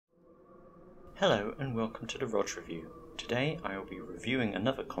Hello and welcome to the Rog Review. Today I will be reviewing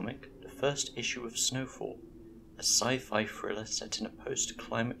another comic, the first issue of Snowfall, a sci-fi thriller set in a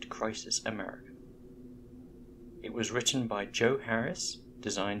post-climate crisis America. It was written by Joe Harris,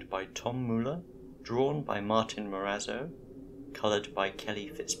 designed by Tom Muller, drawn by Martin Morazzo, coloured by Kelly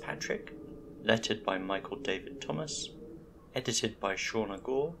Fitzpatrick, lettered by Michael David Thomas, edited by Shauna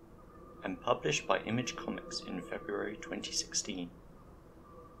Gore, and published by Image Comics in February 2016.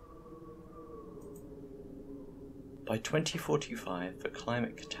 By 2045, the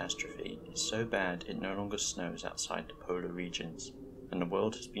climate catastrophe is so bad it no longer snows outside the polar regions, and the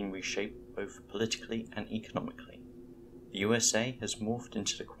world has been reshaped both politically and economically. The USA has morphed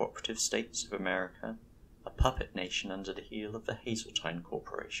into the Cooperative States of America, a puppet nation under the heel of the Hazeltine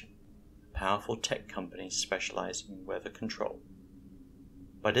Corporation, a powerful tech company specializing in weather control.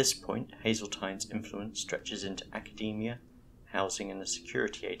 By this point, Hazeltine's influence stretches into academia, housing, and the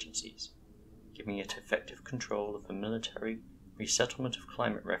security agencies, giving it effective control of the military, resettlement of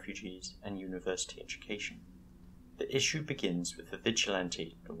climate refugees, and university education. The issue begins with the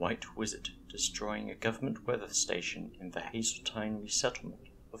vigilante, the White Wizard, destroying a government weather station in the Hazeltine resettlement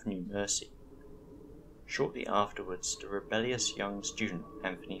of New Mersey. Shortly afterwards, the rebellious young student,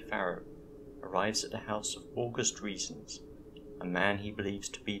 Anthony Farrow, arrives at the house of August Reasons, a man he believes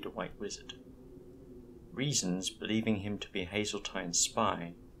to be the White Wizard. Reasons, believing him to be Hazeltine's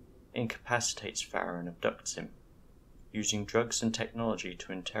spy, incapacitates Farrow and abducts him. Using drugs and technology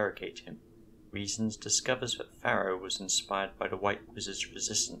to interrogate him, Reasons discovers that Farrow was inspired by the White Wizard's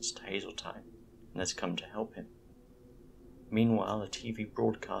resistance to Hazeltine and has come to help him. Meanwhile, a TV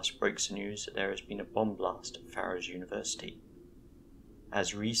broadcast breaks the news that there has been a bomb blast at Farrow's university.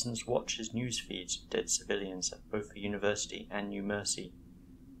 As Reasons watches news feeds of dead civilians at both the university and New Mersey,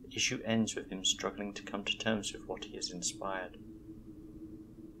 the issue ends with him struggling to come to terms with what he has inspired.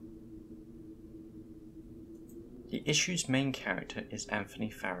 The issue's main character is Anthony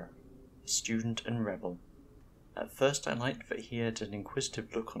Farrow, a student and rebel. At first I liked that he had an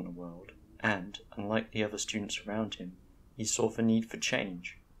inquisitive look on the world, and, unlike the other students around him, he saw the need for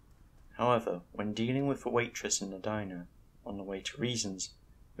change. However, when dealing with the waitress in the diner, on the way to Reasons,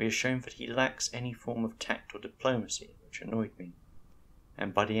 we are shown that he lacks any form of tact or diplomacy, which annoyed me,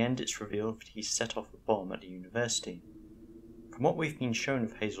 and by the end it's revealed that he set off a bomb at the university. From what we've been shown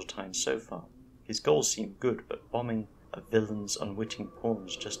of Hazeltine so far, his goals seem good, but bombing a villain's unwitting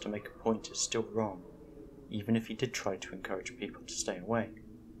pawns just to make a point is still wrong, even if he did try to encourage people to stay away.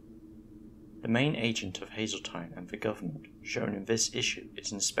 The main agent of Hazeltine and the government, shown in this issue,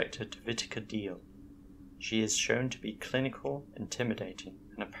 is Inspector Davitica Deal. She is shown to be clinical, intimidating,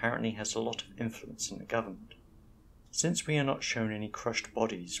 and apparently has a lot of influence in the government. Since we are not shown any crushed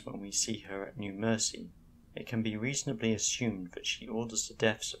bodies when we see her at New Mersey, it can be reasonably assumed that she orders the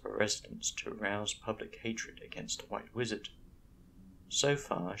deaths of her residents to arouse public hatred against the White Wizard. So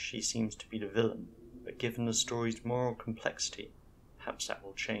far, she seems to be the villain, but given the story's moral complexity, perhaps that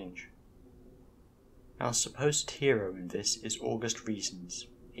will change. Our supposed hero in this is August Reasons,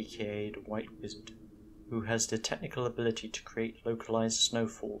 aka the White Wizard, who has the technical ability to create localized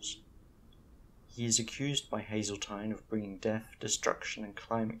snowfalls. He is accused by Hazeltine of bringing death, destruction, and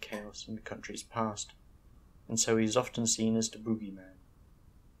climate chaos in the country's past, and so he is often seen as the boogeyman.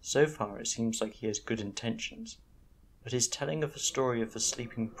 So far it seems like he has good intentions, but his telling of the story of the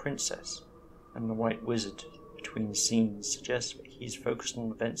sleeping princess and the White Wizard between scenes suggests that he is focused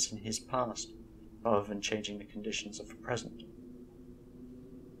on events in his past, rather than changing the conditions of the present.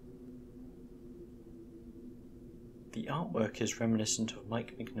 The artwork is reminiscent of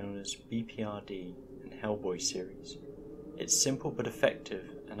Mike Mignola's BPRD and Hellboy series. It's simple but effective,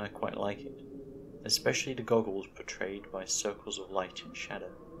 and I quite like it, especially the goggles portrayed by circles of light and shadow.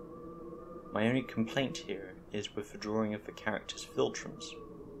 My only complaint here is with the drawing of the characters' philtrums,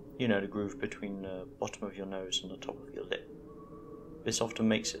 you know, the groove between the bottom of your nose and the top of your lip. This often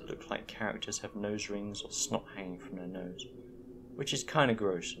makes it look like characters have nose rings or snot hanging from their nose, which is kinda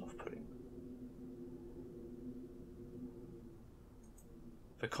gross and off-putting.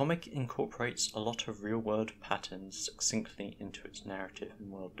 The comic incorporates a lot of real-world patterns succinctly into its narrative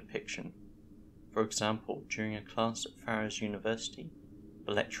and world depiction. For example, during a class at Farrow's University,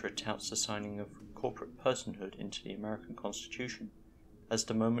 the lecturer touts the signing of corporate personhood into the American Constitution as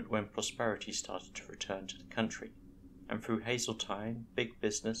the moment when prosperity started to return to the country, and through Hazeltine, big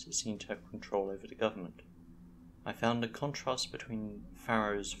business is seen to have control over the government. I found the contrast between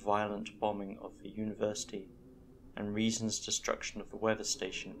Farrow's violent bombing of the university and Reason's destruction of the weather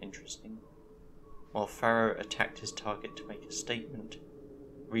station interesting. While Farrow attacked his target to make a statement,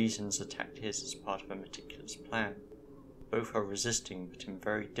 Reasons attacked his as part of a meticulous plan. both are resisting but in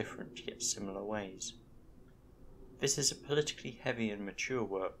very different yet similar ways. This is a politically heavy and mature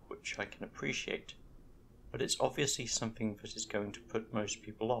work which I can appreciate, but it's obviously something that is going to put most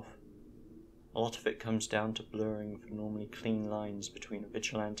people off. A lot of it comes down to blurring the normally clean lines between a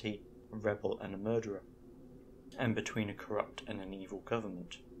vigilante, a rebel and a murderer, and between a corrupt and an evil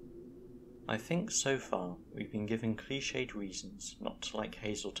government. I think so far we've been given cliched reasons not to like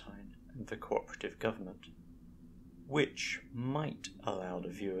Hazeltine and the cooperative government, which might allow the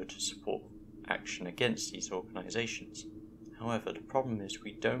viewer to support action against these organisations. However, the problem is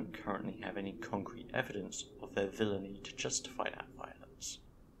we don't currently have any concrete evidence of their villainy to justify that violence.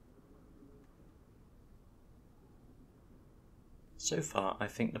 So far, I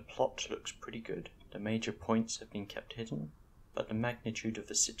think the plot looks pretty good. The major points have been kept hidden, but the magnitude of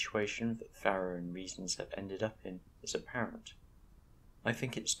the situation that Farrow and Reasons have ended up in is apparent. I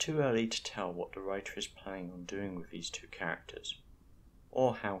think it's too early to tell what the writer is planning on doing with these two characters,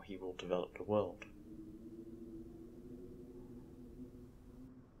 or how he will develop the world.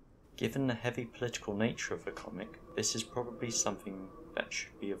 Given the heavy political nature of the comic, this is probably something that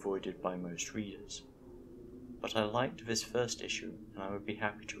should be avoided by most readers. But I liked this first issue, and I would be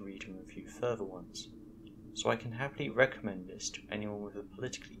happy to read and review further ones, so I can happily recommend this to anyone with a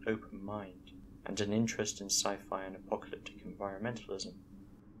politically open mind and an interest in sci-fi and apocalyptic environmentalism.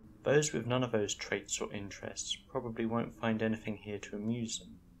 Those with none of those traits or interests probably won't find anything here to amuse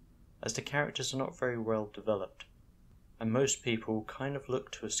them, as the characters are not very well developed, and most people kind of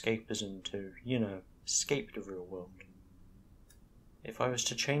look to escapism to, escape the real world. If I was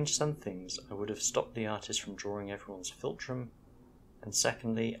to change some things, I would have stopped the artist from drawing everyone's philtrum, and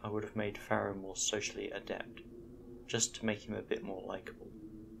secondly, I would have made Farrow more socially adept, just to make him a bit more likeable.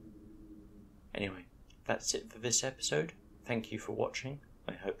 Anyway, that's it for this episode. Thank you for watching.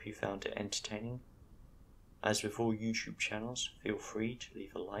 I hope you found it entertaining. As with all YouTube channels, feel free to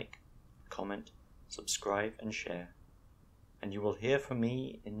leave a like, comment, subscribe and share. And you will hear from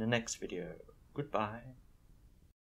me in the next video. Goodbye.